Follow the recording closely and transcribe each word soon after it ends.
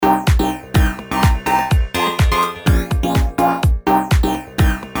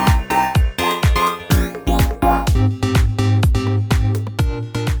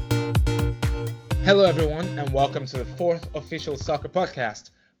welcome to the fourth official soccer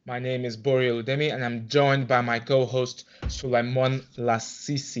podcast. My name is Bori Oludemi, and I'm joined by my co-host Sulaimon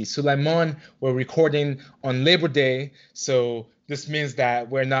Lassisi. Sulaimon, we're recording on Labor Day, so this means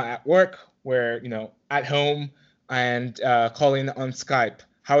that we're not at work. We're, at home and calling on Skype.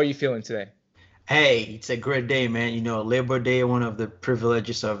 How are you feeling today? Hey, it's a great day, man. Labor Day, one of the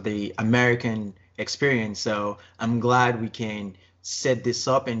privileges of the American experience. So I'm glad we can set this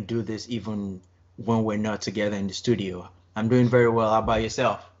up and do this even when we're not together in the studio. I'm doing very well. How about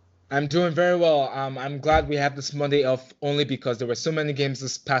yourself? I'm doing very well. I'm glad we have this Monday off only because there were so many games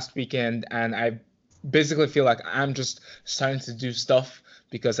this past weekend, and I basically feel like I'm just starting to do stuff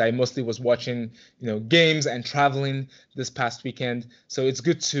because I mostly was watching, games and traveling this past weekend. So it's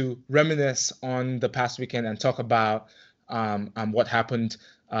good to reminisce on the past weekend and talk about what happened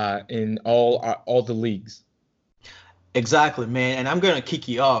in all the leagues. Exactly, man. And I'm going to kick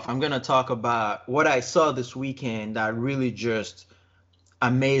you off. I'm going to talk about what I saw this weekend that really just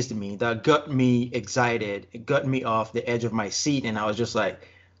amazed me, that got me excited. It got me off the edge of my seat. And I was just like,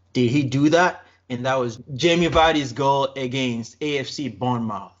 did he do that? And that was Jamie Vardy's goal against AFC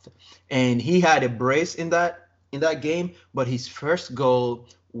Bournemouth. And he had a brace in that game, but his first goal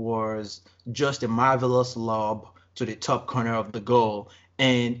was just a marvelous lob to the top corner of the goal.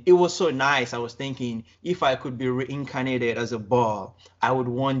 And it was so nice. I was thinking if I could be reincarnated as a ball, I would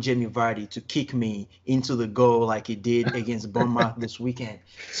want Jamie Vardy to kick me into the goal like he did against Bournemouth this weekend.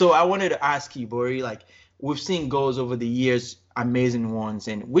 So I wanted to ask you, Bori, like we've seen goals over the years, amazing ones,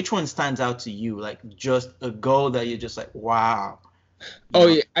 and which one stands out to you? Like just a goal that you're just like, wow.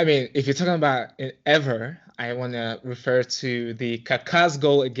 Yeah. I mean, if you're talking about it ever, I want to refer to the Kaká's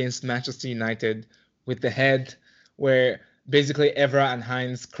goal against Manchester United with the head where basically Evra and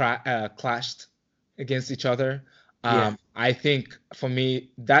Heinz clashed against each other. I think for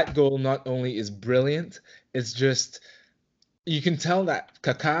me, that goal not only is brilliant, it's just you can tell that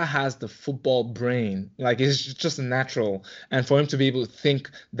Kaká has the football brain. Like it's just natural. And for him to be able to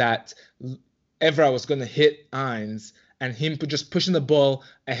think that Evra was going to hit Heinz and him just pushing the ball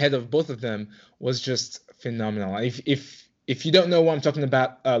ahead of both of them was just phenomenal. If you don't know what I'm talking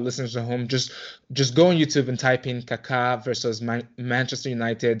about, listeners at home, just go on YouTube and type in Kaká versus Manchester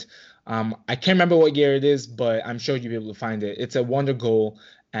United. I can't remember what year it is, but I'm sure you'll be able to find it. It's a wonder goal,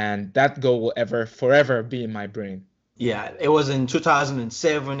 and that goal will forever be in my brain. Yeah, it was in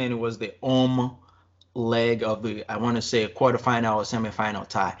 2007, and it was the home leg of the, I want to say, quarterfinal or semifinal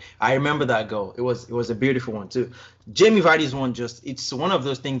tie. I remember that goal. It was a beautiful one too. Jamie Vardy's one, it's one of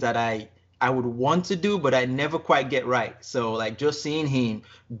those things that I would want to do, but I never quite get right. So like just seeing him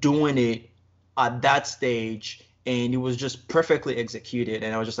doing it at that stage, and it was just perfectly executed,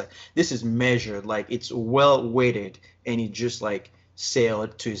 and I was just like, this is measured, like it's well weighted, and he just like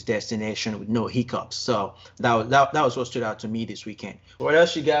sailed to his destination with no hiccups. So that was what stood out to me this weekend. What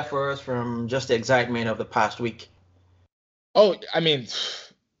else you got for us from just the excitement of the past week? Oh, I mean,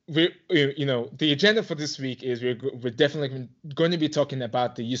 the agenda for this week is we're definitely going to be talking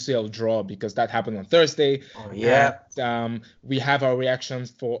about the UCL draw because that happened on Thursday. Oh yeah. And, we have our reactions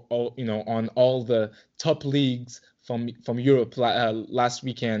for all on all the top leagues from Europe last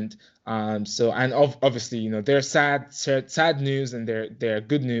weekend. So and obviously there's sad news and they're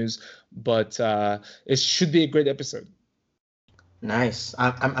good news, but it should be a great episode. Nice.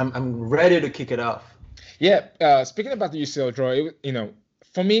 I'm ready to kick it off. Yeah. Speaking about the UCL draw,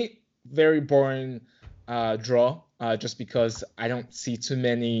 for me, very boring draw, just because I don't see too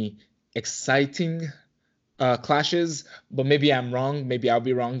many exciting clashes, but maybe I'm wrong. Maybe I'll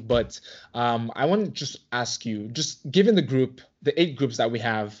be wrong. But I want to just ask you, just given the 8 groups that we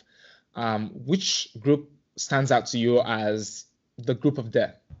have, which group stands out to you as the group of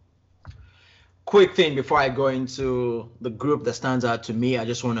death? Quick thing before I go into the group that stands out to me, I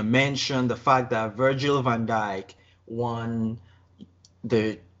just want to mention the fact that Virgil van Dijk won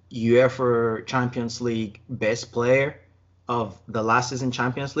the UEFA Champions League best player of the last season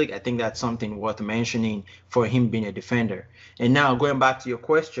Champions League. I think that's something worth mentioning for him being a defender. And now going back to your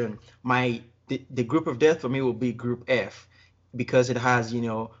question, the group of death for me will be Group F because it has,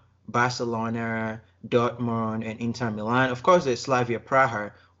 Barcelona, Dortmund, and Inter Milan. Of course, there's Slavia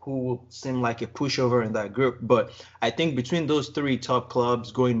Praha, who will seem like a pushover in that group. But I think between those 3 top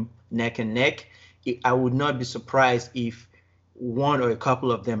clubs going neck and neck, I would not be surprised if one or a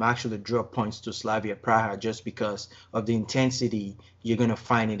couple of them actually drop points to Slavia Praha just because of the intensity you're going to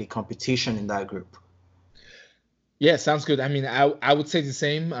find in the competition in that group. Yeah, sounds good. I mean, I would say the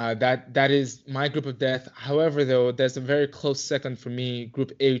same. That is my group of death. However, though, there's a very close second for me,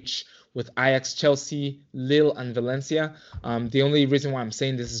 Group H, with Ajax, Chelsea, Lille, and Valencia. The only reason why I'm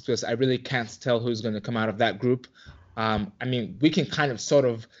saying this is because I really can't tell who's going to come out of that group. I mean, we can kind of sort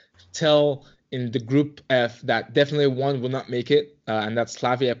of tell in the Group F that definitely one will not make it, and that's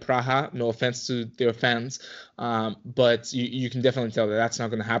Slavia Praha. No offense to their fans, but you can definitely tell that that's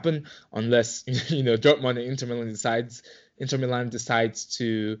not going to happen unless Dortmund and Inter Milan decides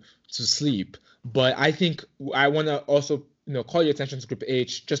to sleep. But I think I want to also call your attention to Group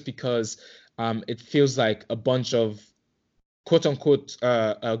H just because it feels like a bunch of quote unquote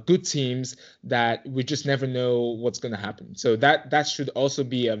good teams that we just never know what's going to happen. So that should also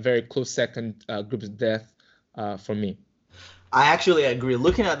be a very close second group of death for me. I actually agree.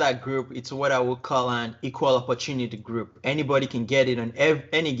 Looking at that group, it's what I would call an equal opportunity group. Anybody can get it on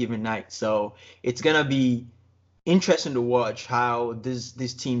any given night. So it's gonna be interesting to watch how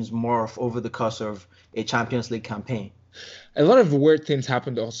these teams morph over the course of a Champions League campaign. A lot of weird things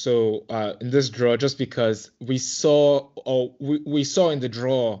happened also in this draw just because we saw in the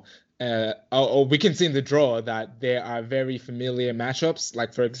draw or we can see in the draw that there are very familiar matchups.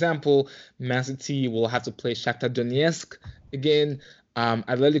 Like for example, Man City will have to play Shakhtar Donetsk again.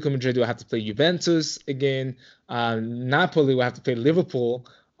 Atletico Madrid will have to play Juventus again. Napoli will have to play Liverpool.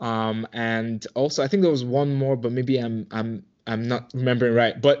 And also I think there was one more, but maybe I'm not remembering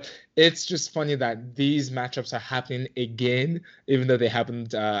right. But it's just funny that these matchups are happening again, even though they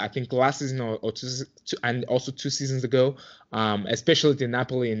happened, I think, last season or and also 2 seasons ago. Especially the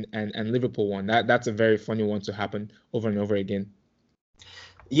Napoli and Liverpool one. That's a very funny one to happen over and over again.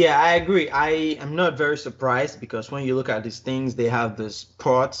 Yeah, I agree. I am not very surprised because when you look at these things, they have this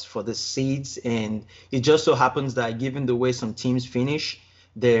pots for the seeds, and it just so happens that given the way some teams finish,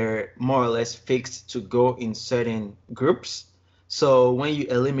 they're more or less fixed to go in certain groups. So when you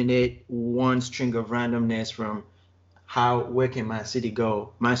eliminate one string of randomness from where can Man City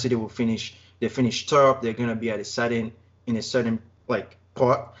go? Man City will finish. They finish top. They're gonna be at a certain like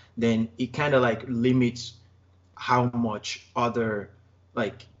pot. Then it kind of like limits how much other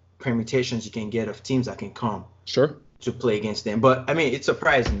like permutations you can get of teams that can come Sure. to play against them. But I mean, it's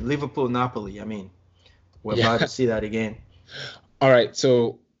surprising. Liverpool, Napoli. I mean, we're about Yeah. to see that again. All right.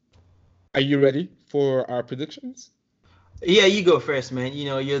 So are you ready for our predictions? Yeah, you go first, man. You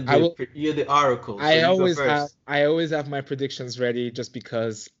know, I will. you're the oracle, so I you go always have first. I always have my predictions ready just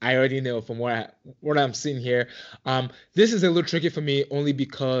because I already know from what I'm seeing here. This is a little tricky for me only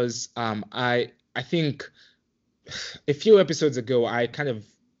because I think a few episodes ago I kind of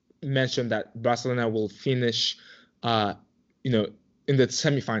mentioned that Barcelona will finish uh you know in the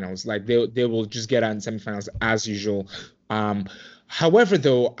semifinals. Like they will just get out in semifinals as usual. Um However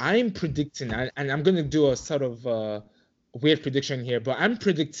though, I'm predicting and I'm gonna do a sort of weird prediction here, but I'm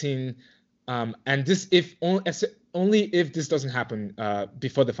predicting and this if only if this doesn't happen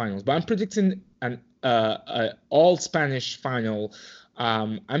before the finals, but I'm predicting an all Spanish final.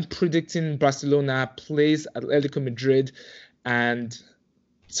 I'm predicting Barcelona plays Atletico Madrid, and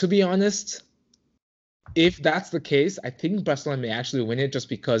to be honest, if that's the case, I think Barcelona may actually win it just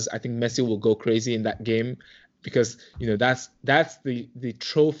because I think Messi will go crazy in that game because that's the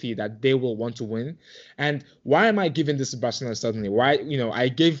trophy that they will want to win. And why am I giving this to Barcelona suddenly? Why I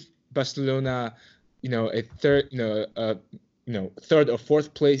gave Barcelona a third third or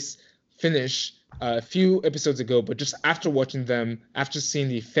fourth place finish a few episodes ago, but just after watching them, after seeing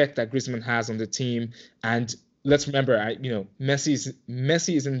the effect that Griezmann has on the team, and let's remember,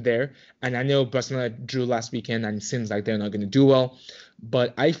 Messi isn't there, and I know Barcelona drew last weekend, and it seems like they're not going to do well.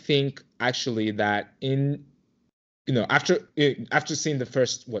 But I think actually that after seeing the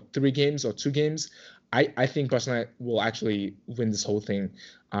first 3 games or 2 games, I think Barcelona will actually win this whole thing,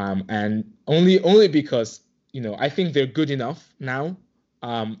 and only because I think they're good enough now,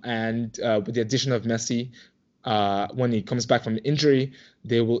 and with the addition of Messi, when he comes back from the injury,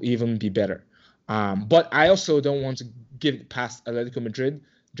 they will even be better. But I also don't want to give it past Atletico Madrid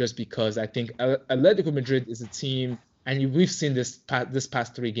just because I think Atletico Madrid is a team, and we've seen this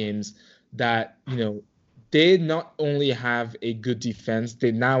past 3 games that they not only have a good defense,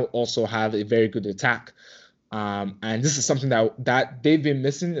 they now also have a very good attack. And this is something that they've been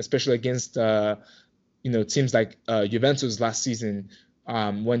missing, especially against teams like Juventus last season,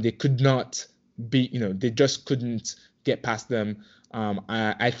 when they could not they just couldn't get past them.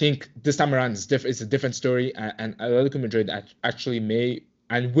 I think this time around it's a different story, and Atletico Madrid actually may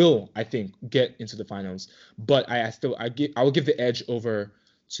and will, I think, get into the finals. But I will give the edge over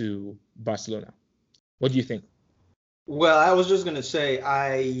to Barcelona. What do you think? Well, I was just gonna say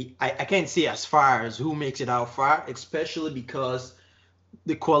I can't see as far as who makes it out far, especially because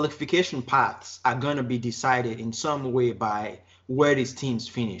the qualification paths are gonna be decided in some way by where these teams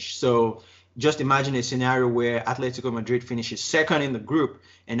finish. So just imagine a scenario where Atletico Madrid finishes second in the group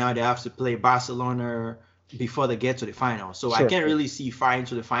and now they have to play Barcelona before they get to the final. So I Sure. can't really see far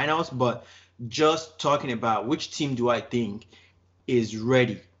into the finals, but just talking about which team do I think is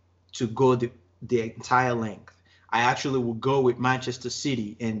ready to go the entire length. I actually will go with Manchester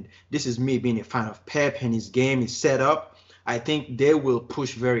City, and this is me being a fan of Pep and his game is set up. I think they will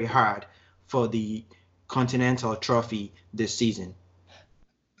push very hard for the Continental Trophy this season.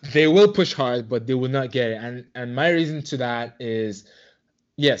 They will push hard, but they will not get it. And my reason to that is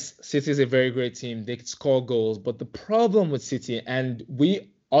yes, City is a very great team. They can score goals, but the problem with City, and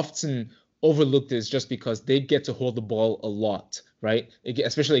we often overlook this just because they get to hold the ball a lot, right?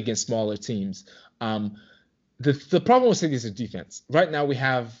 Especially against smaller teams. Um, the problem with City is the defense. Right now we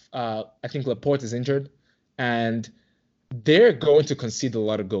have I think Laporte is injured, and they're going to concede a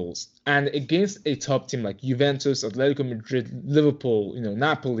lot of goals. And against a top team like Juventus, Atletico Madrid, Liverpool,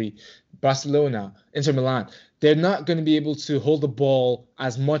 Napoli, Barcelona, Inter Milan, they're not going to be able to hold the ball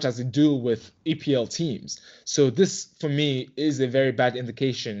as much as they do with EPL teams. So this, for me, is a very bad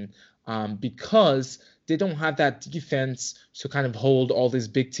indication because they don't have that defense to kind of hold all these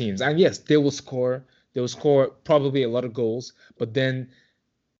big teams. And yes, they will score. They will score probably a lot of goals, but then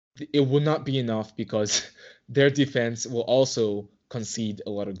it will not be enough because their defense will also concede a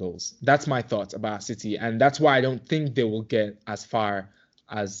lot of goals. That's my thoughts about City, and that's why I don't think they will get as far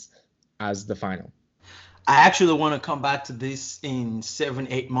as as the final. I actually want to come back to this in 7,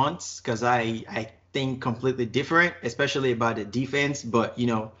 8 months because I think completely different, especially about the defense. But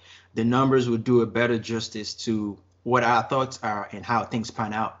the numbers would do a better justice to what our thoughts are and how things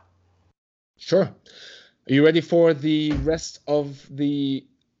pan out. Sure. Are you ready for the rest of the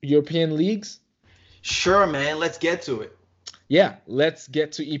European leagues? Sure, man. Let's get to it. Yeah, let's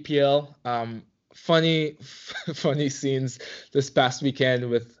get to EPL. Funny, funny scenes this past weekend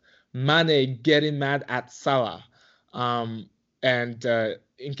with Mane getting mad at Salah. And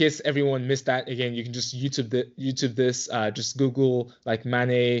in case everyone missed that, again, you can just YouTube this. Just Google like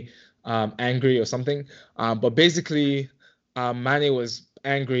Mane angry or something. But basically, Mane was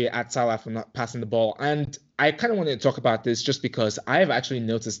angry at Salah for not passing the ball, and I kind of wanted to talk about this just because I've actually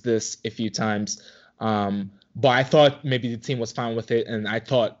noticed this a few times. But I thought maybe the team was fine with it, and I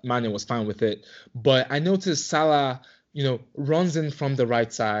thought Mane was fine with it. But I noticed Salah, runs in from the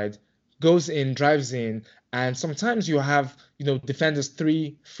right side, goes in, drives in, and sometimes you have, defenders,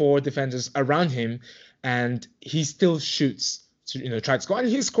 3, 4 defenders around him, and he still shoots to, try to score. And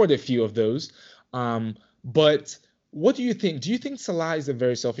he scored a few of those. But what do you think? Do you think Salah is a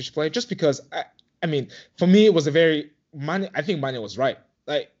very selfish player? Just because, I mean, for me, it was a very Mane. I think Mane was right.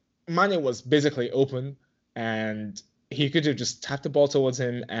 Like Mane was basically open, and he could have just tapped the ball towards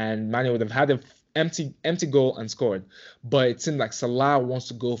him, and Mane would have had an empty goal and scored. But it seemed like Salah wants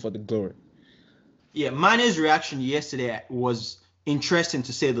to go for the glory. Yeah, Mane's reaction yesterday was interesting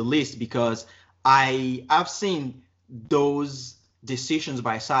to say the least because I've seen those decisions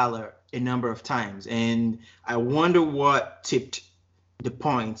by Salah a number of times, and I wonder what tipped the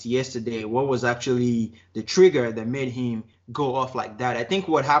points yesterday. What was actually the trigger that made him go off like that? I think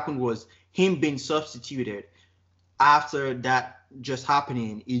what happened was him being substituted. After that just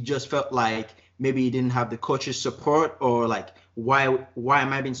happening, it just felt like maybe he didn't have the coach's support, or like why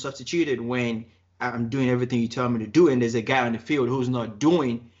am I being substituted when I'm doing everything you tell me to do, and there's a guy on the field who's not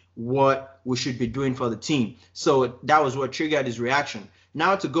doing what we should be doing for the team. So that was what triggered his reaction.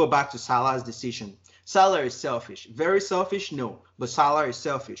 Now to go back to Salah's decision. Salah is selfish. Very selfish? No. But Salah is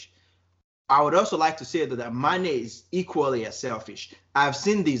selfish. I would also like to say that Mane is equally as selfish. I've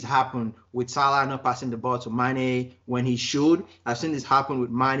seen this happen with Salah not passing the ball to Mane when he should. I've seen this happen with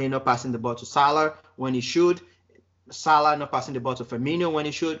Mane not passing the ball to Salah when he should. Salah not passing the ball to Firmino when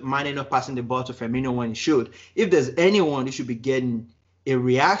he should. Mane not passing the ball to Firmino when he should. If there's anyone who should be getting a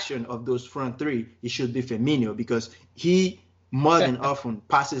reaction of those front three, it should be Firmino, because he more than often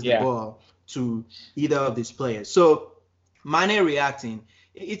passes the ball to either of these players. So Mane reacting,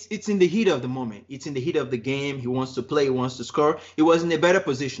 it's in the heat of the moment. It's in the heat of the game. He wants to play. He wants to score. He was in a better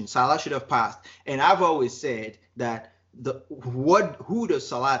position. Salah should have passed. And I've always said that who does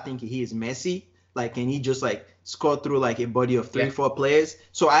Salah think he is? Messi? Like, can he just like score through like a body of 3-4 players?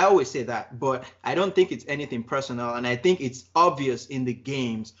 So I always say that, but I don't think it's anything personal. And I think it's obvious in the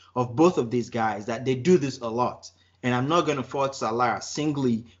games of both of these guys that they do this a lot. And I'm not going to fault Salah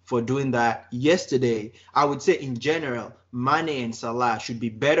singly for doing that yesterday. I would say in general, Mane and Salah should be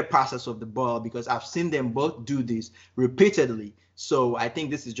better passers of the ball because I've seen them both do this repeatedly. So I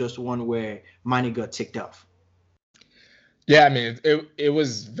think this is just one where Mane got ticked off. Yeah, I mean, it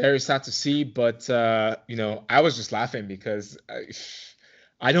was very sad to see, but I was just laughing because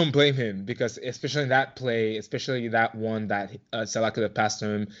I don't blame him because especially in that play, especially that one that Salah could have passed to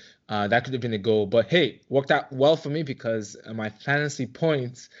him, that could have been a goal. But hey, worked out well for me because my fantasy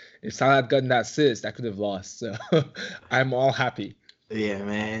points, if Salah had gotten that assist, I could have lost. So I'm all happy. Yeah,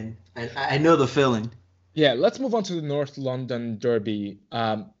 man. I know the feeling. Yeah, let's move on to the North London Derby.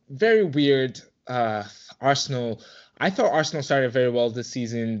 Very weird. Arsenal. I thought Arsenal started very well this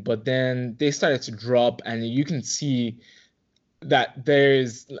season, but then they started to drop, and you can see that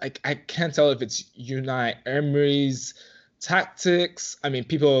there's like I can't tell if it's Unai Emery's tactics. I mean,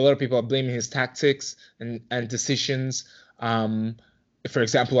 a lot of people are blaming his tactics and decisions. For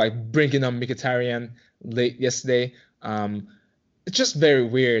example, like bringing on Mkhitaryan late yesterday. It's just very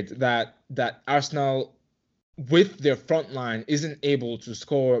weird that Arsenal with their front line isn't able to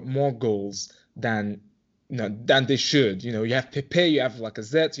score more goals than they should. You have Pepe, you have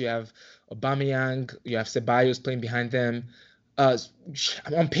Lacazette, you have Aubameyang, you have Ceballos playing behind them.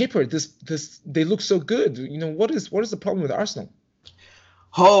 On paper, this they look so good. What is the problem with Arsenal?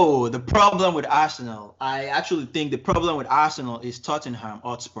 Oh, the problem with Arsenal. I actually think the problem with Arsenal is Tottenham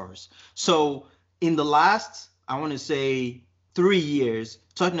Hotspurs. So in the last, I want to say 3 years,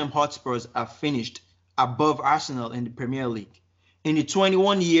 Tottenham Hotspurs have finished above Arsenal in the Premier League. In the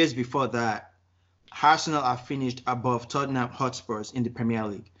 21 years before that, Arsenal have finished above Tottenham Hotspurs in the Premier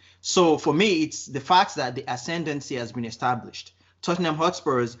League. So for me, it's the fact that the ascendancy has been established. Tottenham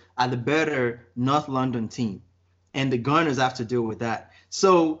Hotspurs are the better North London team, and the Gunners have to deal with that.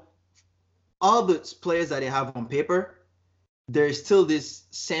 So all the players that they have on paper, there is still this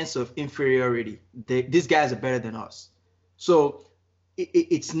sense of inferiority. These guys are better than us. So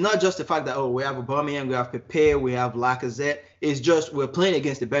it's not just the fact that, we have Aubameyang, we have Pepe, we have Lacazette. It's just we're playing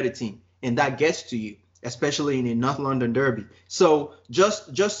against a better team, and that gets to you, especially in a North London derby. So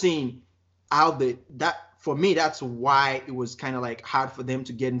just seeing how that for me, that's why it was kind of like hard for them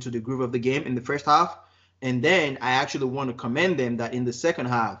to get into the groove of the game in the first half. And then I actually want to commend them that in the second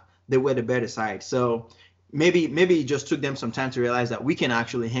half they were the better side. So maybe it just took them some time to realize that we can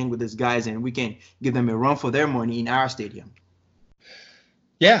actually hang with these guys and we can give them a run for their money in our stadium.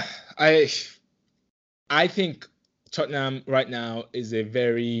 Yeah, I think Tottenham right now is they're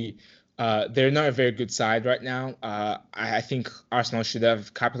not a very good side right now. I think Arsenal should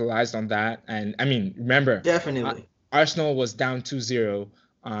have capitalized on that. And I mean, remember, definitely Arsenal was down 2-0.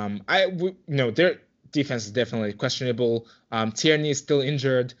 Their defense is definitely questionable. Tierney is still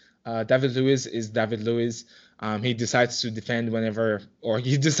injured. David Luiz is David Luiz. He decides to defend whenever, or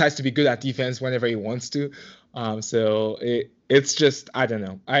he decides to be good at defense whenever he wants to. So it's just, I don't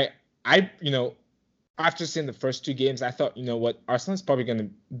know. After seeing the first two games, I thought, Arsenal's probably going to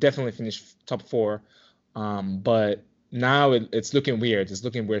definitely finish top four. But now it's looking weird. It's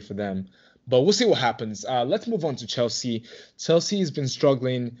looking weird for them. But we'll see what happens. Let's move on to Chelsea. Chelsea has been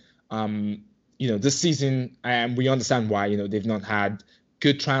struggling, this season, and we understand why. They've not had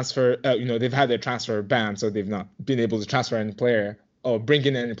good transfer. They've had their transfer ban, so they've not been able to transfer any player or bring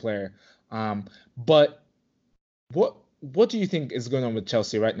in any player. But what do you think is going on with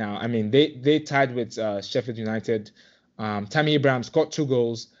Chelsea right now? I mean, they tied with Sheffield United. Tammy Abraham got 2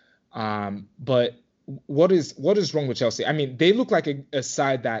 goals. But what is wrong with Chelsea? I mean, they look like a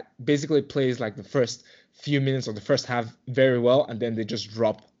side that basically plays like the first few minutes of the first half very well, and then they just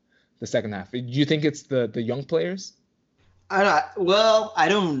drop the second half. Do you think it's the young players? I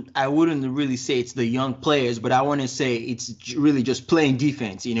wouldn't really say it's the young players, but I want to say it's really just playing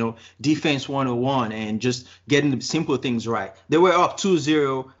defense, defense 101 and just getting the simple things right. They were up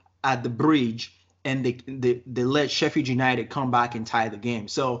 2-0 at the bridge, and they let Sheffield United come back and tie the game.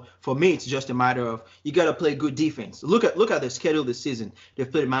 So for me, it's just a matter of you got to play good defense. Look at their schedule this season.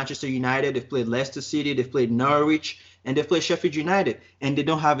 They've played Manchester United, they've played Leicester City, they've played Norwich, and they've played Sheffield United, and they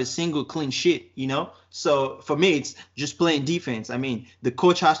don't have a single clean sheet, So for me, it's just playing defense. I mean, the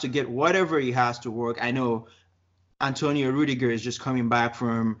coach has to get whatever he has to work. I know Antonio Rudiger is just coming back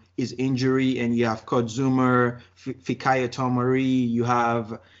from his injury, and you have Kurt Zumer, Fikayo Tomori, you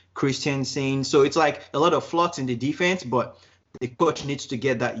have Christensen. So it's like a lot of flux in the defense, but the coach needs to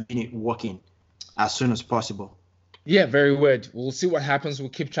get that unit working as soon as possible. Yeah, very weird. We'll see what happens. We'll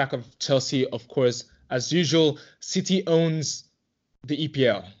keep track of Chelsea, of course. As usual, City owns the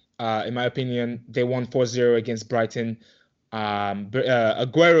EPL. In my opinion, they won 4-0 against Brighton.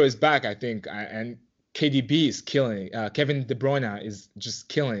 Aguero is back, I think, and KDB is killing. Kevin De Bruyne is just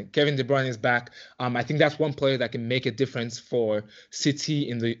killing. Kevin De Bruyne is back. I think that's one player that can make a difference for City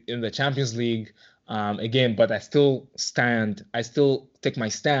in the Champions League. Again, but I still take my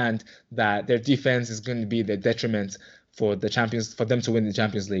stand that their defense is going to be the detriment for them to win the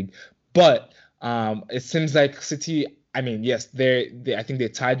Champions League. But it seems like City. I mean, yes, I think they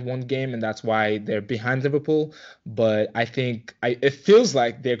tied one game, and that's why they're behind Liverpool. But I think it feels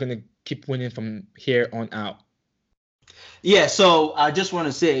like they're going to keep winning from here on out. Yeah, so I just want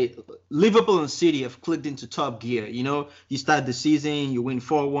to say Liverpool and City have clicked into top gear. You know, you start the season, you win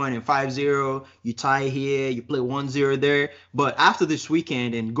 4-1 and 5-0, you tie here, you play 1-0 there. But after this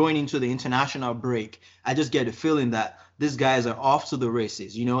weekend and going into the international break, I just get a feeling that these guys are off to the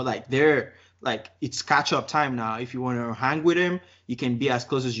races. You know, like they're like it's catch up time now. If you want to hang with them, you can be as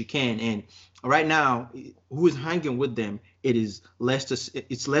close as you can. And right now, who is hanging with them? It's Leicester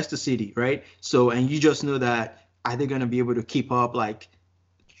City, right? So, and you just know that are they going to be able to keep up like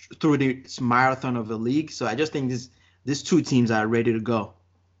through this marathon of the league? So I just think these two teams are ready to go.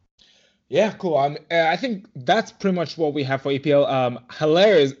 Yeah, cool. I think that's pretty much what we have for EPL.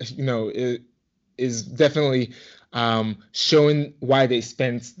 Haller is definitely showing why they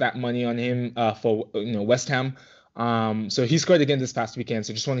spent that money on him for West Ham. So he scored again this past weekend.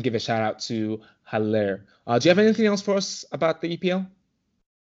 So just want to give a shout out to Haller. Do you have anything else for us about the EPL?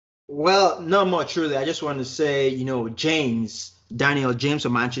 Well, not much really. I just want to say, Daniel James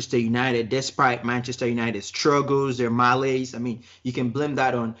of Manchester United, despite Manchester United's struggles, their malaise, I mean, you can blame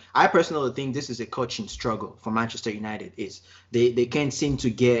that on. I personally think this is a coaching struggle for Manchester United. Is they can't seem to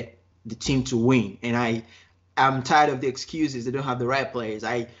get the team to win, and I'm tired of the excuses. They don't have the right players.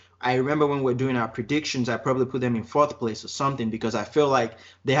 I remember when we are doing our predictions, I probably put them in fourth place or something because I feel like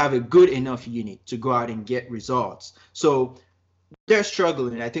they have a good enough unit to go out and get results. So they're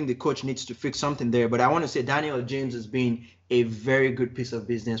struggling. I think the coach needs to fix something there. But I want to say Daniel James has been a very good piece of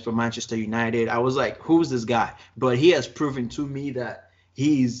business for Manchester United. I was like, who's this guy? But he has proven to me that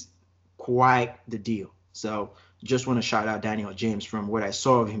he's quite the deal. So just want to shout out Daniel James from what I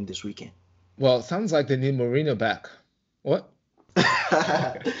saw of him this weekend. Well, it sounds like they need Mourinho back. What?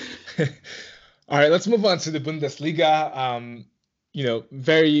 All right, let's move on to the Bundesliga.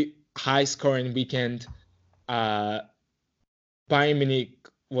 Very high scoring weekend. Bayern Munich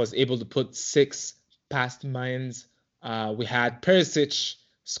was able to put 6 past Mainz. We had Perisic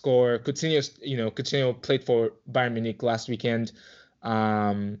score. Coutinho played for Bayern Munich last weekend.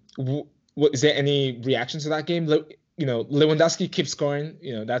 Is there any reaction to that game? Lewandowski keeps scoring.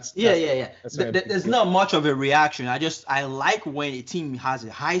 There's not much of a reaction. I like when a team has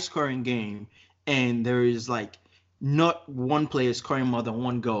a high scoring game and there is like not one player scoring more than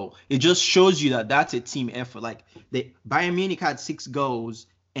one goal. It just shows you that that's a team effort. Like Bayern Munich had 6 goals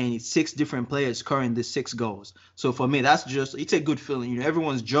and it's 6 different players scoring the 6 goals. So for me, it's a good feeling.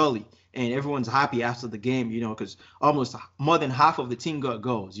 Everyone's jolly and everyone's happy after the game, because almost more than half of the team got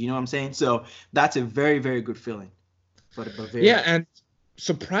goals. You know what I'm saying? So that's a very, very good feeling for the Bavaria. Yeah, and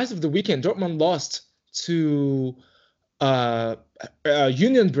surprise of the weekend, Dortmund lost to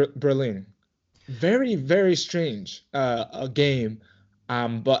Union Berlin. Very, very strange a game.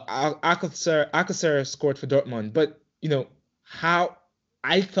 But Alcacer scored for Dortmund. But how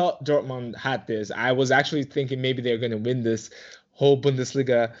I thought Dortmund had this. I was actually thinking maybe they're going to win this whole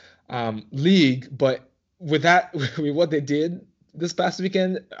Bundesliga league. But with what they did this past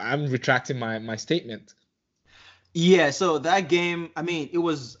weekend, I'm retracting my statement. Yeah, so that game,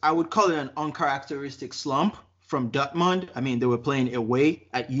 I would call it an uncharacteristic slump from Dortmund. They were playing away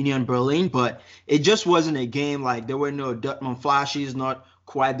at Union Berlin, but it just wasn't a game. Like, there were no Dortmund flashes, not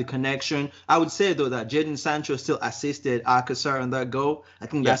quite the connection. I would say, though, that Jadon Sancho still assisted Alcacer on that goal. I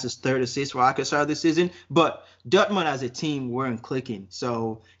think that's his 3rd assist for Alcacer this season. But Dortmund as a team weren't clicking.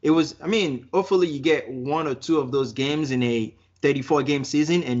 So it was, hopefully you get 1 or 2 of those games in a 34-game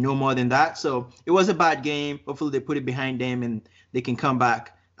season and no more than that. So it was a bad game. Hopefully they put it behind them and they can come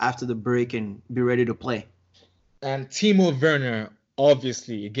back after the break and be ready to play. And Timo Werner,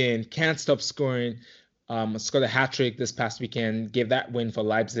 obviously, again, can't stop scoring. Scored a hat-trick this past weekend, gave that win for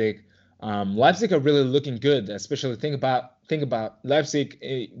Leipzig. Leipzig are really looking good, especially think about Leipzig.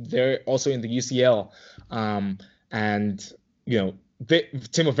 They're also in the UCL. And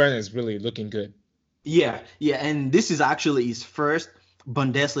Timo Werner is really looking good. Yeah, and this is actually his first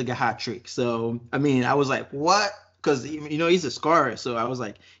Bundesliga hat trick. So, I was like, what? Because, he's a scorer. So I was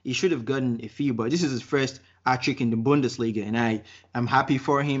like, he should have gotten a few, but this is his first hat trick in the Bundesliga. And I'm happy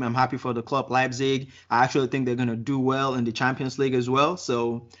for him. I'm happy for the club Leipzig. I actually think they're going to do well in the Champions League as well.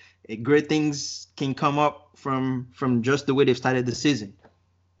 So great things can come up from just the way they've started the season.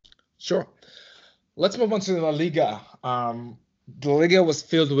 Sure. Let's move on to La Liga. The Liga was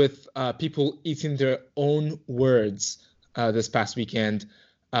filled with people eating their own words this past weekend.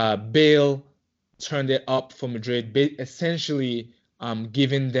 Bale turned it up for Madrid, essentially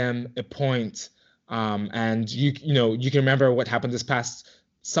giving them a point. And you can remember what happened this past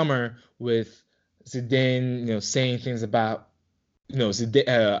summer with Zidane, saying things about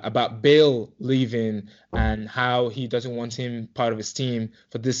about Bale leaving and how he doesn't want him part of his team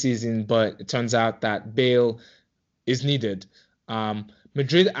for this season, but it turns out that Bale is needed.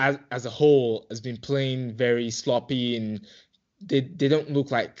 Madrid as a whole has been playing very sloppy, and they don't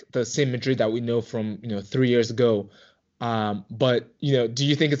look like the same Madrid that we know from 3 years ago. But do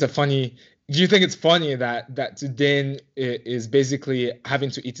you think it's funny that Zidane is basically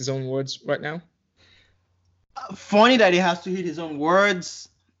having to eat his own words right now? Funny that he has to hit his own words.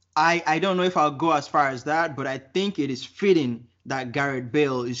 I don't know if I'll go as far as that, but I think it is fitting that Gareth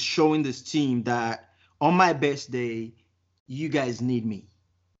Bale is showing this team that on my best day, you guys need me.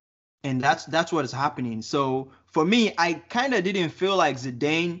 And that's what is happening. So for me, I kind of didn't feel like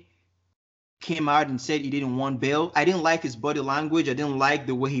Zidane came out and said he didn't want Bale. I didn't like his body language. I didn't like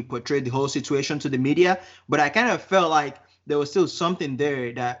the way he portrayed the whole situation to the media. But I kind of felt like there was still something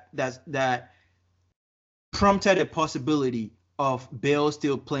there that prompted a possibility of Bale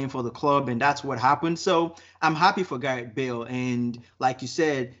still playing for the club, and that's what happened. So I'm happy for Gareth Bale. And like you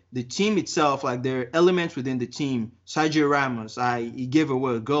said, the team itself, like there are elements within the team. Sergio Ramos, he gave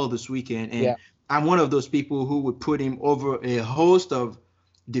away a goal this weekend, and Yeah. I'm one of those people who would put him over a host of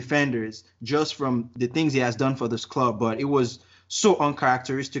defenders just from the things he has done for this club. But it was so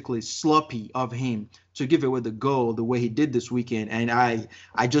uncharacteristically sloppy of him to give away the goal the way he did this weekend. And I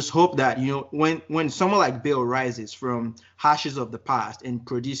just hope that, when someone like Bale rises from hashes of the past and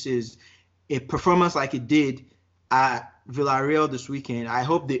produces a performance like he did at Villarreal this weekend, I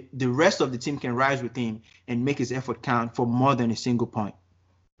hope the rest of the team can rise with him and make his effort count for more than a single point.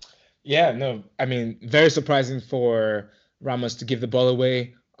 Yeah, no, I mean, very surprising for Ramos to give the ball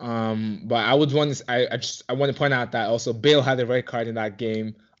away. But I want to point out that also Bale had a red card in that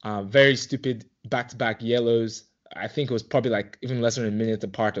game. Very stupid back-to-back yellows. I think it was probably like even less than a minute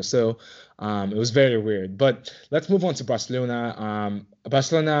apart or so. It was very weird. But let's move on to Barcelona.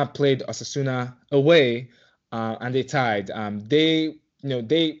 Barcelona played Osasuna away, and they tied.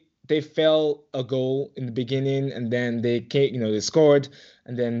 They fell a goal in the beginning, and then they scored,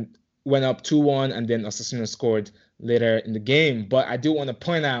 and then went up 2-1, and then Osasuna scored later in the game. But I do want to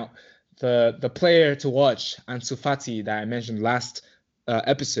point out the player to watch, Ansu Fati, that I mentioned last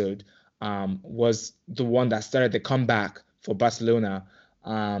episode, was the one that started the comeback for Barcelona.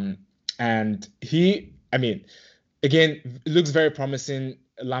 And I mean, again, it looks very promising.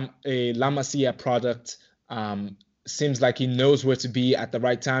 A La Masia product. Seems like he knows where to be at the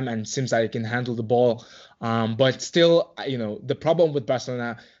right time and seems like he can handle the ball. But still, the problem with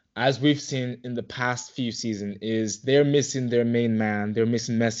Barcelona, as we've seen in the past few seasons, is they're missing their main man. They're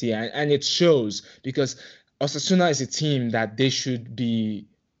missing Messi, and it shows because Osasuna is a team that they should be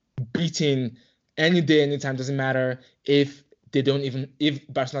beating any day, anytime. Doesn't matter if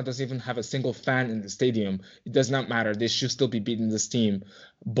Barcelona doesn't even have a single fan in the stadium. It does not matter. They should still be beating this team.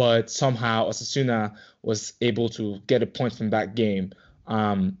 But somehow Osasuna was able to get a point from that game.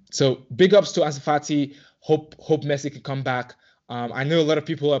 So big ups to Ansu Fati. Hope Messi can come back. I know a lot of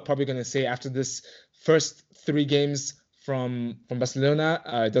people are probably going to say after this first 3 games from Barcelona,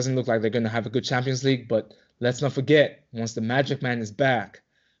 it doesn't look like they're going to have a good Champions League. But let's not forget, once the Magic Man is back,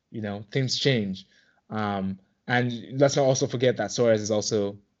 things change. And let's not also forget that Suarez is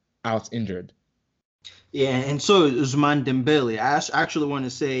also out injured. Yeah, and so is Ousmane Dembele. I actually want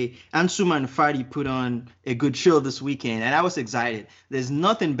to say Ansu Fati put on a good show this weekend, and I was excited. There's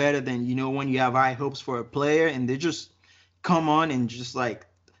nothing better than, when you have high hopes for a player and they just come on and just like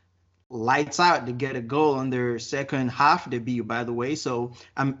lights out to get a goal on their second half debut, by the way. So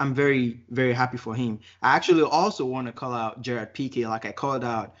I'm very, very happy for him. I actually also want to call out Gerard Piqué, like I called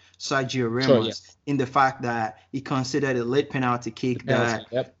out Sergio Ramos, Sure, yes. in the fact that he considered a late penalty kick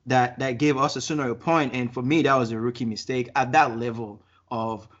Yep. that gave Osasuna a point. And for me, that was a rookie mistake. At that level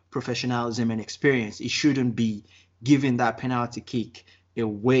of professionalism and experience, he shouldn't be giving that penalty kick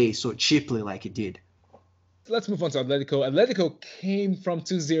away so cheaply like he did. Let's move on to Atletico. Atletico came from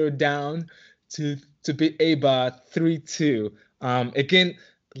 2-0 down to beat Eibar 3-2. Again,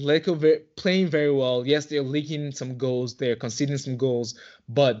 Atletico playing very well. Yes, they're leaking some goals, they're conceding some goals,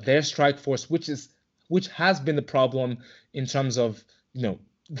 but their strike force, which has been the problem in terms of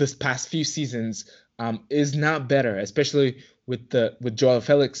this past few seasons, is not better, especially with Joao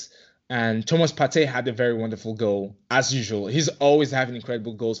Felix. And Thomas Partey had a very wonderful goal, as usual. He's always having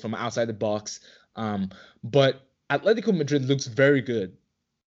incredible goals from outside the box. But Atletico Madrid looks very good.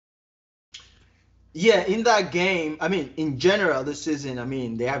 Yeah, in that game, I mean, in general this season, I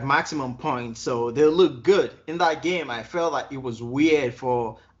mean, they have maximum points, so they look good. In that game, I felt like it was weird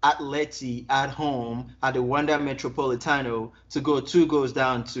for Atleti at home at the Wanda Metropolitano to go 2 goals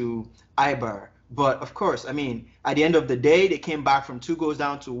down to Eibar. But of course, I mean, at the end of the day, they came back from 2 goals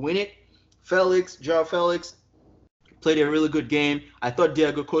down to win it. Joao Felix played a really good game. I thought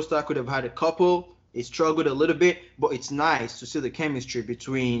Diego Costa could have had a couple. He struggled a little bit, but it's nice to see the chemistry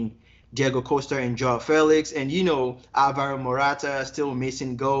between Diego Costa and Joao Felix. And Alvaro Morata still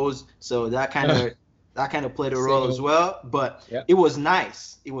missing goals, so that kind of played a role as So well. But yeah, it was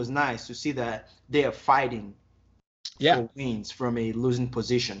nice. It was nice to see that they are fighting yeah. for wins from a losing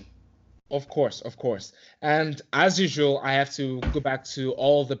position. Of course, of course. And as usual, I have to go back to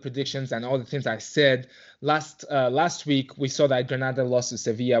all the predictions and all the things I said. Last week, we saw that Granada lost to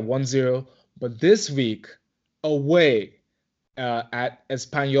Sevilla 1-0, but this week, away at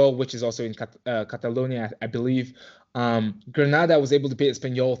Espanyol, which is also in Catalonia, I believe, Granada was able to beat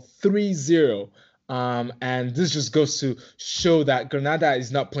Espanyol 3-0. And this just goes to show that Granada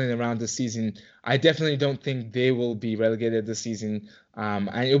is not playing around this season. I definitely don't think they will be relegated this season. And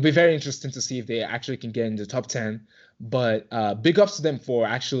it'll be very interesting to see if they actually can get in the top 10. But big ups to them for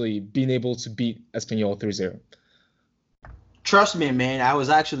actually being able to beat Espanyol 3-0. Trust me, man. I was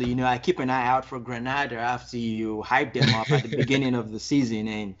actually, I keep an eye out for Granada after you hyped them up at the beginning of the season,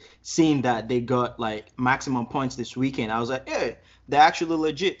 and seeing that they got like maximum points this weekend, I was like, hey, they're actually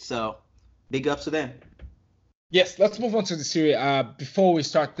legit. So big ups to them. Yes, let's move on to the Serie A. Before we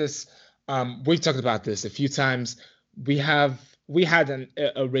start this, we've talked about this a few times. We had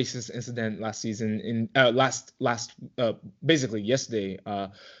a racist incident last season in basically yesterday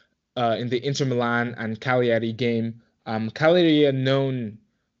in the Inter Milan and Cagliari game. Cagliari are known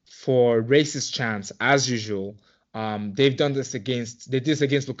for racist chants as usual. They did this against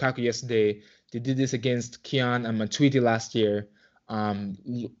Lukaku yesterday. They did this against Kian and Matuidi last year.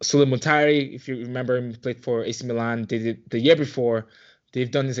 Sule Muntari, if you remember him, played for AC Milan. They did the year before.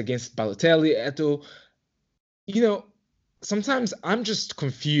 They've done this against Balotelli, Eto'o. Sometimes I'm just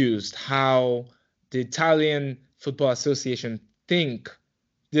confused how the Italian Football Association think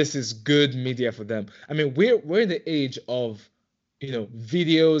this is good media for them. I mean, we're in the age of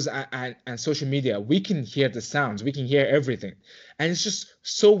videos and social media. We can hear the sounds, we can hear everything, and it's just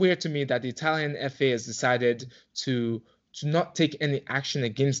so weird to me that the Italian FA has decided to not take any action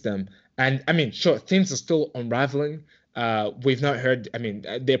against them. And I mean, sure, things are still unraveling. We've not heard. I mean,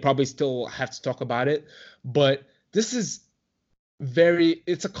 they probably still have to talk about it, but this is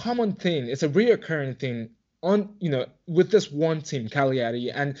it's a common thing. It's a reoccurring thing on with this one team, Cagliari,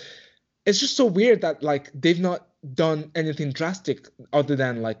 and it's just so weird that like they've not done anything drastic other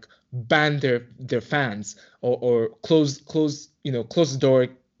than like ban their fans or close the door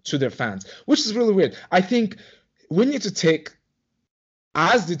to their fans, which is really weird. I think we need to take,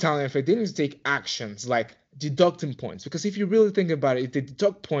 as the Italian FA, they need to take actions like deducting points, because if you really think about it, if they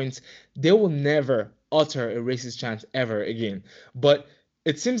deduct points, they will never utter a racist chant ever again. But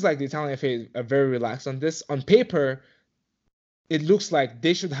it seems like the Italian FA are very relaxed on this. On paper, it looks like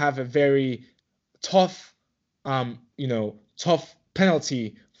they should have a very tough, tough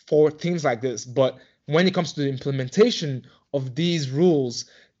penalty for things like this. But when it comes to the implementation of these rules,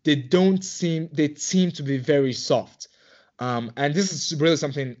 they seem to be very soft. And this is really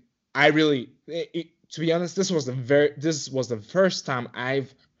something to be honest, this was the first time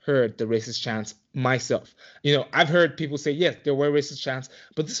I've heard the racist chants myself. I've heard people say, yes, there were racist chants,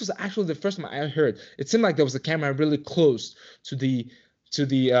 but this was actually the first time I heard. It seemed like there was a camera really close to the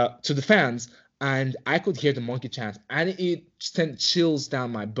fans, and I could hear the monkey chants, and it sent chills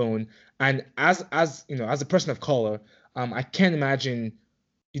down my bone. And as a person of color, I can't imagine,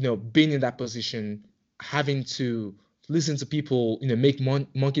 being in that position, having to listen to people, make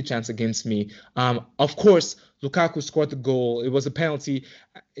monkey chants against me. Of course, Lukaku scored the goal. It was a penalty.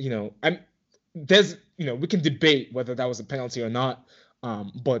 We can debate whether that was a penalty or not.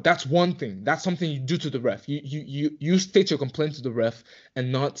 But that's one thing. That's something you do to the ref. You state your complaint to the ref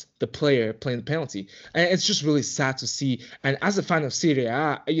and not the player playing the penalty. And it's just really sad to see. And as a fan of Serie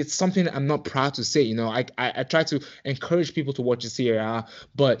A, it's something I'm not proud to say. I try to encourage people to watch the Serie A,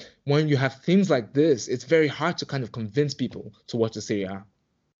 but when you have things like this, it's very hard to kind of convince people to watch the Serie A.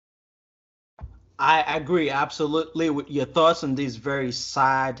 I agree absolutely with your thoughts on this very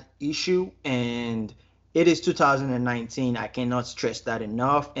sad issue, and it is 2019. I cannot stress that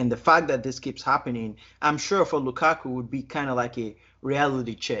enough. And the fact that this keeps happening, I'm sure for Lukaku would be kind of like a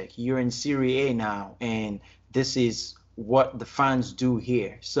reality check. You're in Serie A now, and this is what the fans do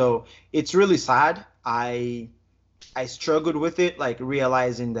here. So it's really sad. I struggled with it, like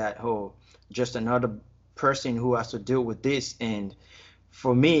realizing that, oh, just another person who has to deal with this. And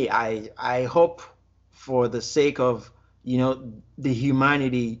for me, I hope, for the sake of, the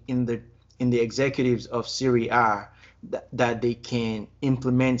humanity in the executives of Serie A, that they can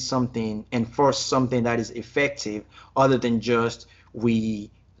implement something, enforce something that is effective, other than just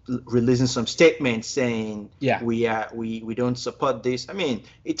we releasing some statements saying Yeah, we don't support this. I mean,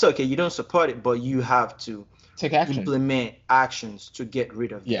 it's okay, you don't support it, but you have to take action. implement actions to get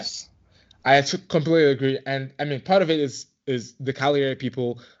rid of this. Yes. Completely agree, and I mean part of it is the Cagliari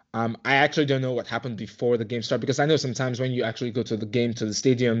people. I actually don't know what happened before the game started because I know sometimes when you actually go to the game to the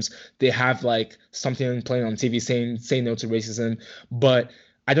stadiums, they have like something playing on TV saying say no to racism. But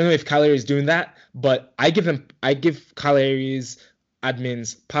I don't know if Cagliari is doing that. But I give Cagliari's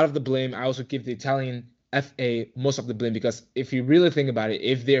admins part of the blame. I also give the Italian FA most of the blame because if you really think about it,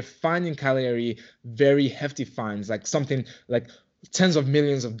 if they're finding Cagliari very hefty fines, like something like tens of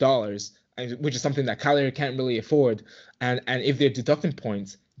millions of dollars, which is something that Cagliari can't really afford. And if they're deducting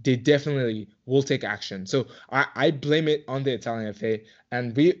points, they definitely will take action. So I blame it on the Italian FA.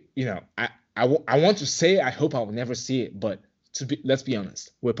 And I want to say I hope I'll never see it, but let's be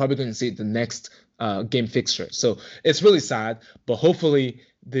honest, we're probably going to see it the next game fixture. So it's really sad, but hopefully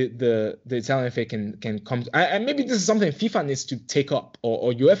the Italian FA can come. And maybe this is something FIFA needs to take up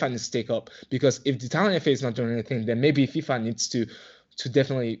or UEFA needs to take up because if the Italian FA is not doing anything, then maybe FIFA needs to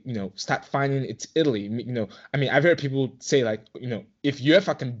definitely start finding it's Italy. I mean I've heard people say like if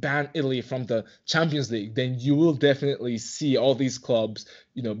UEFA can ban Italy from the Champions League, then you will definitely see all these clubs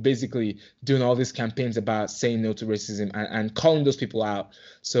basically doing all these campaigns about saying no to racism and calling those people out.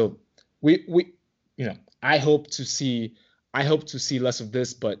 So we I hope to see less of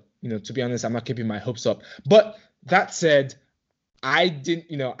this, but to be honest, I'm not keeping my hopes up. But that said, I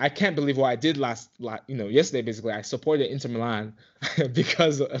didn't, I can't believe what I did yesterday. Basically, I supported Inter Milan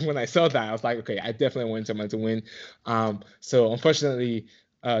because when I saw that, I was like, okay, I definitely want Inter Milan to win. So unfortunately,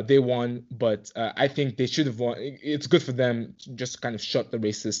 they won, but I think they should have won. It's good for them to just kind of shut the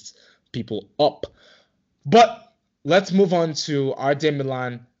racist people up. But let's move on to RD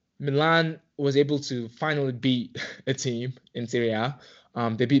Milan. Milan was able to finally beat a team in Serie A.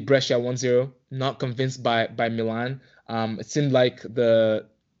 They beat Brescia 1-0. Not convinced by Milan. It seemed like the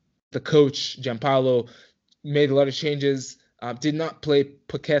coach Gianpaolo made a lot of changes. Did not play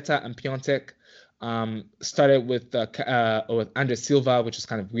Paqueta and Piontek. Started with Andre Silva, which is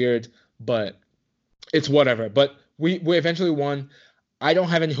kind of weird, but it's whatever. But we eventually won. I don't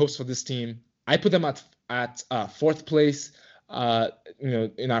have any hopes for this team. I put them at fourth place.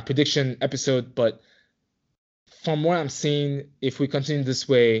 In our prediction episode, but from what I'm seeing, if we continue this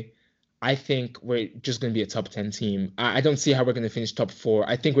way, I think we're just going to be a top 10 team. I don't see how we're going to finish top 4.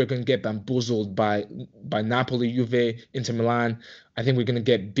 I think we're going to get bamboozled by Napoli, Juve, Inter Milan. I think we're going to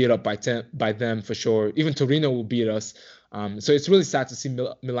get beat up by them for sure. Even Torino will beat us. So it's really sad to see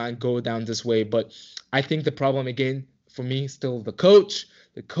Milan go down this way. But I think the problem again for me is still the coach.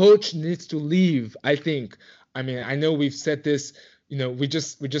 The coach needs to leave, I think. I mean, I know we've said this, we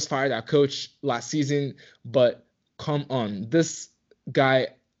just fired our coach last season, but come on, this guy,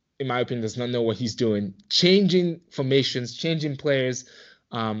 in my opinion, does not know what he's doing. Changing formations, changing players.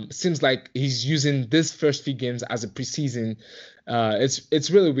 Seems like he's using this first few games as a preseason. It's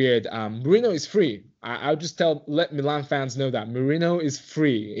really weird. Mourinho is free. I'll just let Milan fans know that Mourinho is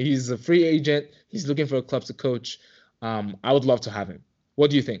free. He's a free agent. He's looking for a club to coach. I would love to have him. What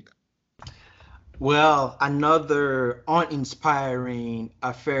do you think? Well, another uninspiring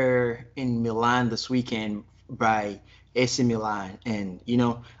affair in Milan this weekend by AC Milan. And,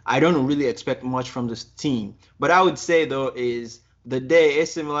 I don't really expect much from this team. But I would say, though, is the day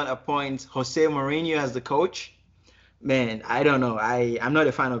AC Milan appoints Jose Mourinho as the coach, man, I don't know. I'm not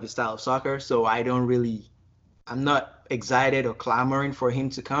a fan of his style of soccer, so I'm not excited or clamoring for him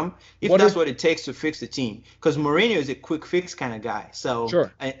to come if that's what it takes to fix the team. Because Mourinho is a quick fix kind of guy. So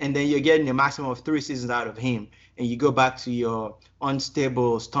sure. And then you're getting a maximum of 3 seasons out of him, and you go back to your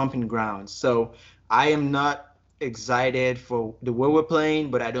unstable stomping grounds. So I am not excited for the way we're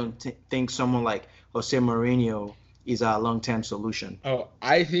playing, but I don't think someone like Jose Mourinho is our long-term solution. Oh,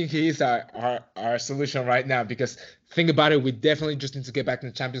 I think he's our solution right now because think about it, we definitely just need to get back in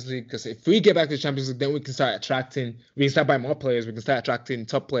the Champions League because if we get back to the Champions League, then we can start buying more players, we can start attracting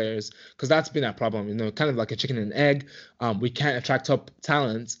top players because that's been our problem, kind of like a chicken and egg. We can't attract top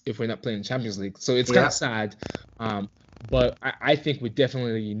talent if we're not playing the Champions League. So it's kind of sad. But I think we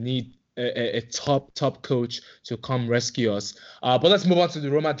definitely need a top coach to come rescue us. But let's move on to the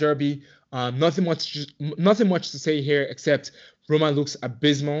Roma Derby. Nothing much to say here except Roma looks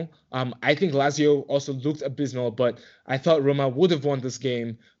abysmal. I think Lazio also looked abysmal, but I thought Roma would have won this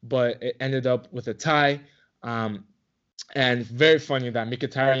game, but it ended up with a tie. And very funny that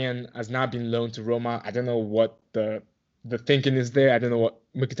Mkhitaryan has now been loaned to Roma. I don't know what the thinking is there. I don't know what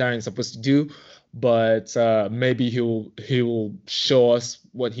Mkhitaryan is supposed to do, but maybe he will show us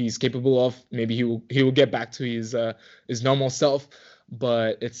what he's capable of. Maybe he will get back to his normal self.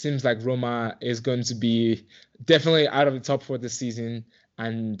 But it seems like Roma is going to be definitely out of the top four this season,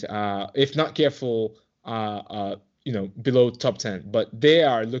 and if not careful, below top 10. But they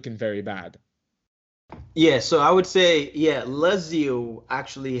are looking very bad. Yeah, so I would say, yeah, Lazio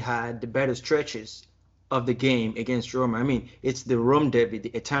actually had the better stretches of the game against Roma. I mean, it's the Rome derby, the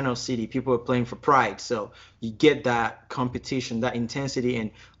eternal city. People are playing for pride, so you get that competition, that intensity,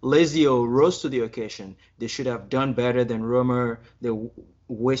 and Lazio rose to the occasion. They should have done better than Roma. They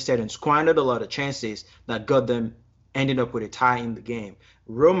wasted and squandered a lot of chances that got them ending up with a tie in the game.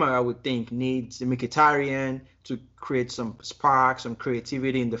 Roma, I would think, needs Mkhitaryan to create some spark, some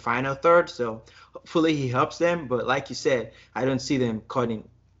creativity in the final third. So hopefully he helps them. But like you said, I don't see them cutting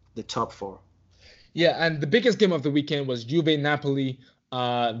the top four. Yeah, and the biggest game of the weekend was Juve Napoli.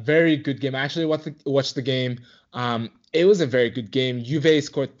 Very good game. I actually watched the game. It was a very good game. Juve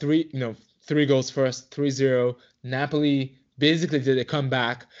scored three goals first, 3-0. Napoli basically did a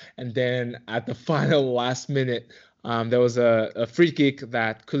comeback, and then at the final last minute, there was a free kick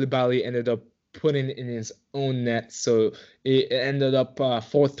that Koulibaly ended up putting in his own net. So it ended up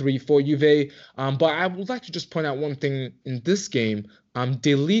 4-3 for Juve. But I would like to just point out one thing in this game.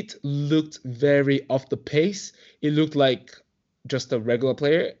 De Ligt looked very off the pace. It looked like just a regular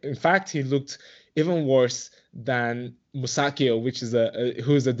player. In fact, he looked even worse than Musacchio, which is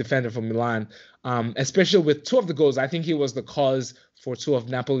who's a defender from Milan. Especially with two of the goals, I think he was the cause for two of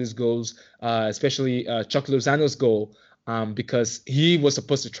Napoli's goals, especially Chuck Lozano's goal, because he was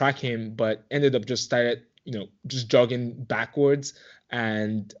supposed to track him, but ended up just just jogging backwards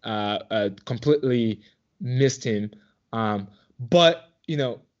and completely missed him. But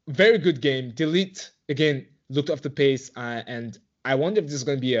very good game. De Ligt again looked off the pace, and I wonder if this is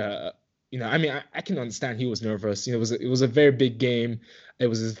going to be I can understand he was nervous. It was a very big game. It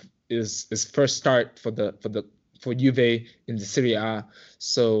was his first start for Juve in the Serie A.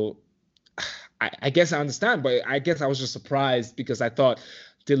 So I guess I understand, but I guess I was just surprised because I thought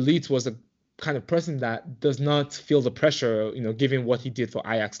De Ligt was a kind of person that does not feel the pressure, given what he did for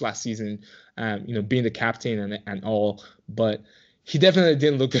Ajax last season, being the captain and all. But he definitely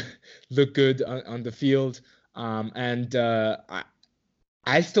didn't look good on the field. And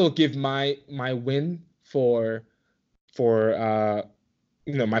I still give my win for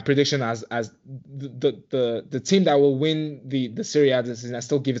my prediction as the team that will win the Serie A this season. I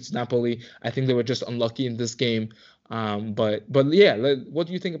still give it to Napoli. I think they were just unlucky in this game. But yeah, what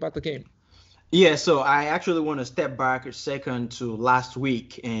do you think about the game? Yeah, so I actually want to step back a second to last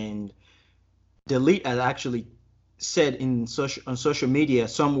week, and De Ligt had actually said on social media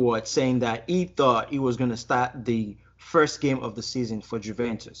somewhat saying that he thought he was going to start the first game of the season for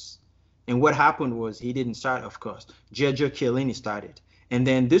Juventus. And what happened was he didn't start, of course. Giorgio Chiellini started. And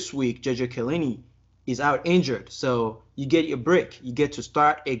then this week, Giorgio Chiellini is out injured. So you get your break. You get to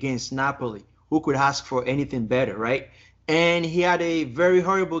start against Napoli. Who could ask for anything better, right? And he had a very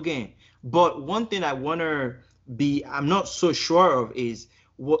horrible game. But one thing I'm not so sure of is,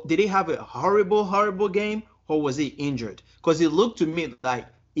 did he have a horrible game, or was he injured? Because it looked to me like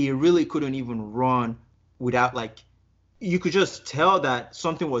he really couldn't even run without, you could just tell that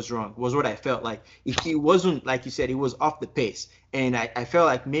something was wrong, was what I felt like. It wasn't, like you said, he was off the pace. And I felt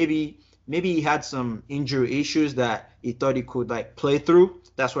like maybe he had some injury issues that he thought he could play through.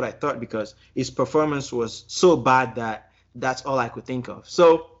 That's what I thought, because his performance was so bad that that's all I could think of.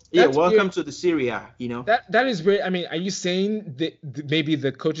 So yeah, welcome to the Serie A, That is weird. I mean, are you saying that maybe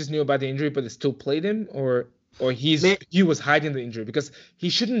the coaches knew about the injury but they still played him, or he was hiding the injury? Because he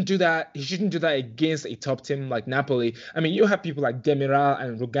shouldn't do that. He shouldn't do that against a top team like Napoli. I mean, you have people like Demiral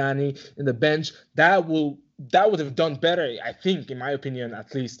and Rugani in the bench that would have done better, I think, in my opinion,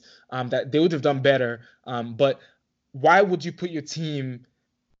 at least, that they would have done better. But why would you put your team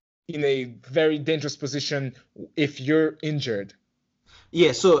in a very dangerous position if you're injured?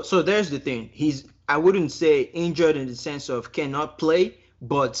 Yeah, so there's the thing. I wouldn't say injured in the sense of cannot play,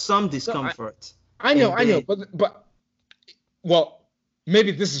 but some discomfort. I know, but well,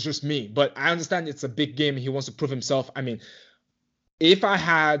 maybe this is just me, but I understand it's a big game. He wants to prove himself. I mean, if I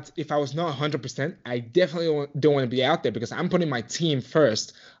was not 100%, I definitely don't want to be out there because I'm putting my team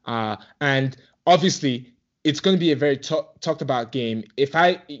first. And obviously, it's going to be a very talked about game. If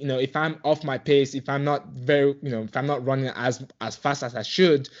I'm off my pace, if I'm not if I'm not running as fast as I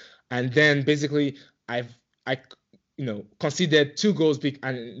should, and then basically I conceded 2 goals,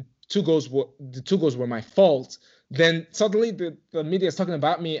 and the 2 goals were my fault, then suddenly the media is talking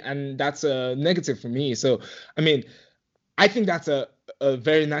about me, and that's a negative for me. So, I mean, I think that's a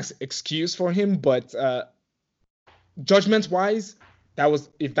very nice excuse for him, but judgment wise,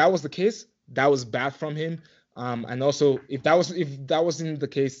 if that was the case, that was bad from him. And also, if that wasn't the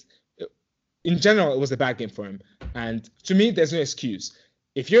case, in general, it was a bad game for him. And to me, there's no excuse.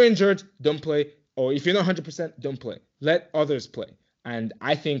 If you're injured, don't play, or if you're not 100%, don't play. Let others play. And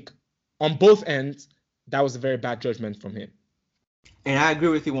I think on both ends, that was a very bad judgment from him. And I agree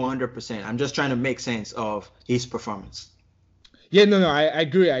with you 100%. I'm just trying to make sense of his performance. Yeah, no, I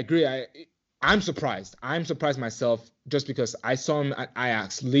agree. I'm surprised. I'm surprised myself just because I saw him at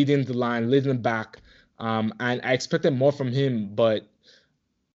Ajax leading the line, leading the back, and I expected more from him, but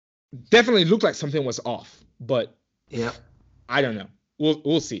definitely looked like something was off. But yeah, I don't know.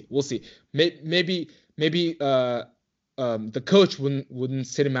 We'll see. We'll see. Maybe the coach wouldn't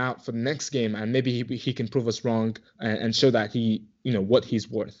sit him out for the next game, and maybe he can prove us wrong and show that he what he's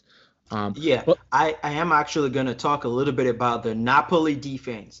worth. But I am actually going to talk a little bit about the Napoli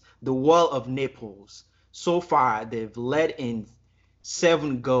defense, the Wall of Naples. So far, they've led in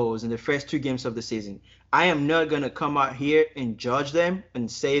 7 goals in the first 2 games of the season. I am not going to come out here and judge them and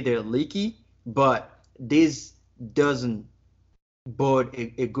say they're leaky, but this doesn't bode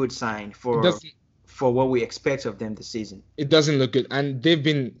a good sign for what we expect of them this season. It doesn't look good, and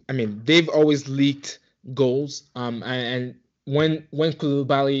they've always leaked goals. And when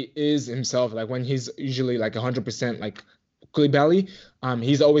Koulibaly is himself, like when he's usually like 100%, like Koulibaly,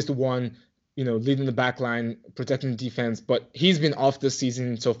 he's always the one, leading the back line, protecting the defense. But he's been off this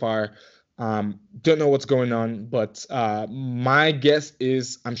season so far. Don't know what's going on, but my guess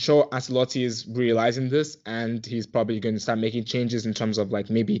is I'm sure Ancelotti is realizing this, and he's probably going to start making changes in terms of like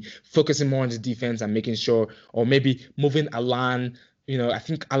maybe focusing more on the defense and making sure, or maybe moving Alan. I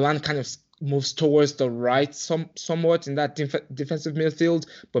think Alan kind of moves towards the right somewhat in that defensive midfield,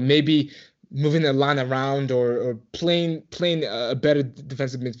 but maybe moving Alan around or playing a better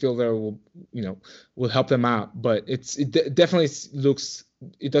defensive midfielder will help them out. But it definitely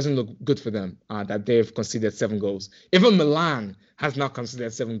it doesn't look good for them that they've conceded 7 goals. Even Milan has not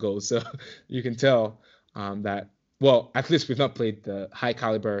conceded 7 goals, so you can tell that. Well, at least we've not played the high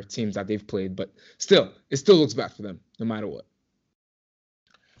caliber teams that they've played, but still, it still looks bad for them, no matter what.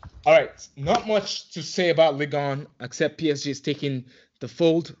 All right, not much to say about Ligue 1 except PSG is taking the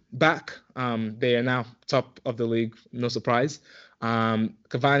fold back. They are now top of the league, no surprise.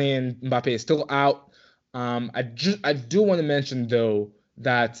 Cavani and Mbappe is still out. I do want to mention though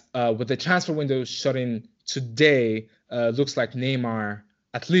that with the transfer window shutting today, looks like Neymar,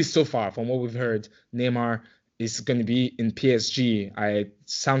 at least so far from what we've heard, Neymar is going to be in PSG.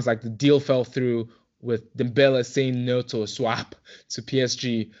 Sounds like the deal fell through with Dembele saying no to a swap to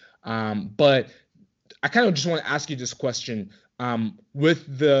PSG. But I kind of just want to ask you this question. With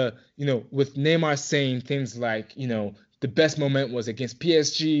with Neymar saying things like, the best moment was against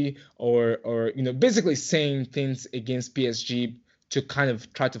PSG, or basically saying things against PSG to kind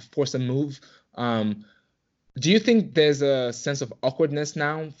of try to force a move. Do you think there's a sense of awkwardness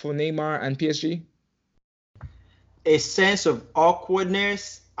now for Neymar and PSG? A sense of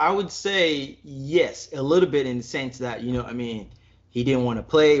awkwardness, I would say yes, a little bit, in the sense that, he didn't want to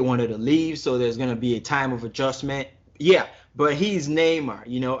play, he wanted to leave, so there's going to be a time of adjustment. Yeah, but he's Neymar,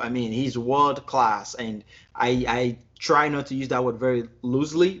 he's world class, and I try not to use that word very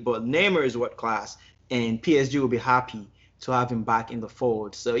loosely, but Neymar is world class, and PSG will be happy to have him back in the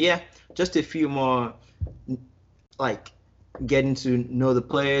fold. So yeah, just a few more, like, getting to know the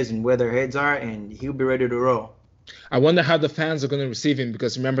players and where their heads are, and he'll be ready to roll. I wonder how the fans are going to receive him,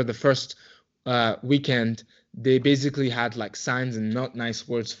 because remember the first weekend, they basically had like signs and not nice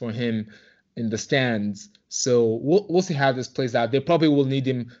words for him in the stands. So we'll see how this plays out. They probably will need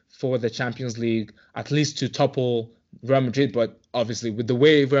him for the Champions League, at least to topple Real Madrid. But obviously, with the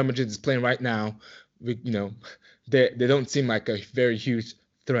way Real Madrid is playing right now, they don't seem like a very huge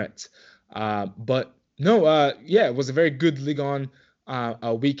threat. But no, it was a very good Ligue 1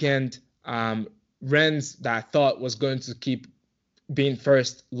 weekend. Rennes, that I thought was going to keep being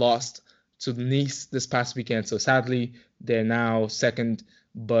first, lost to Nice this past weekend. So sadly, they're now second.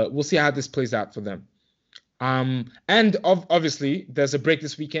 But we'll see how this plays out for them. And obviously, there's a break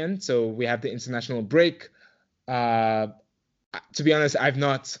this weekend. So we have the international break. To be honest, I've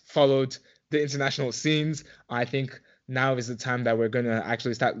not followed the international scenes. I think now is the time that we're going to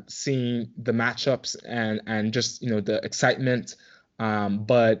actually start seeing the matchups and just, the excitement.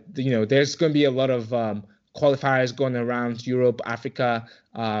 But, there's going to be a lot of qualifiers going around Europe, Africa,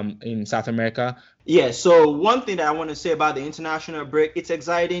 in South America. Yeah, so one thing that I want to say about the international break, it's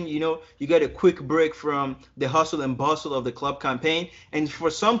exciting. You get a quick break from the hustle and bustle of the club campaign. And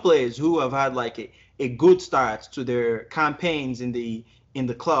for some players who have had like a good start to their campaigns in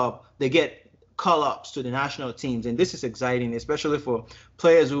the club, they get call-ups to the national teams. And this is exciting, especially for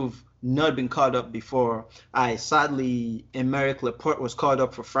players who've not been called up before. Sadly, Aymeric Laporte was called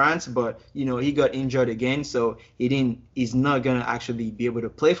up for France, but he got injured again, so he's not gonna actually be able to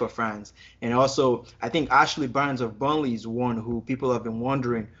play for France. And also, I think Ashley Barnes of Burnley is one who people have been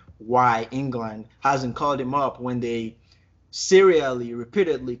wondering why England hasn't called him up when they serially,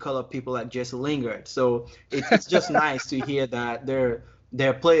 repeatedly call up people like Jesse Lingard. So it's just nice to hear that there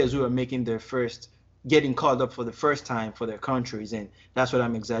are players who are getting called up for the first time for their countries, and that's what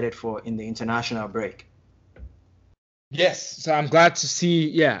I'm excited for in the international break. Yes, so I'm glad to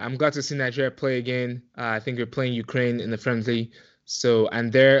see Nigeria play again. I think they're playing Ukraine in the friendly. So,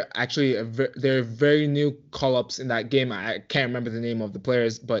 and they're actually they're very new call-ups in that game. I can't remember the name of the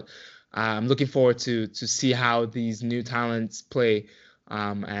players, but I'm looking forward to see how these new talents play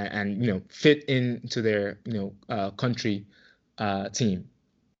and fit into their country team.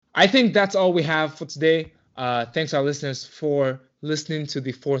 I think that's all we have for today. Thanks our listeners for listening to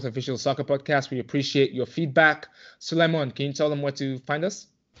the 4th Official Soccer Podcast. We appreciate your feedback. Suleiman, can you tell them where to find us?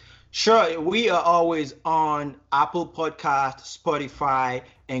 Sure. We are always on Apple Podcast, Spotify,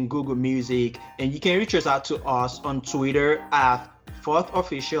 and Google Music. And you can reach out to us on Twitter at 4th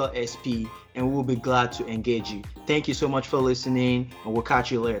Official SP, and we'll be glad to engage you. Thank you so much for listening, and we'll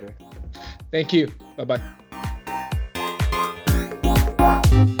catch you later. Thank you. Bye-bye.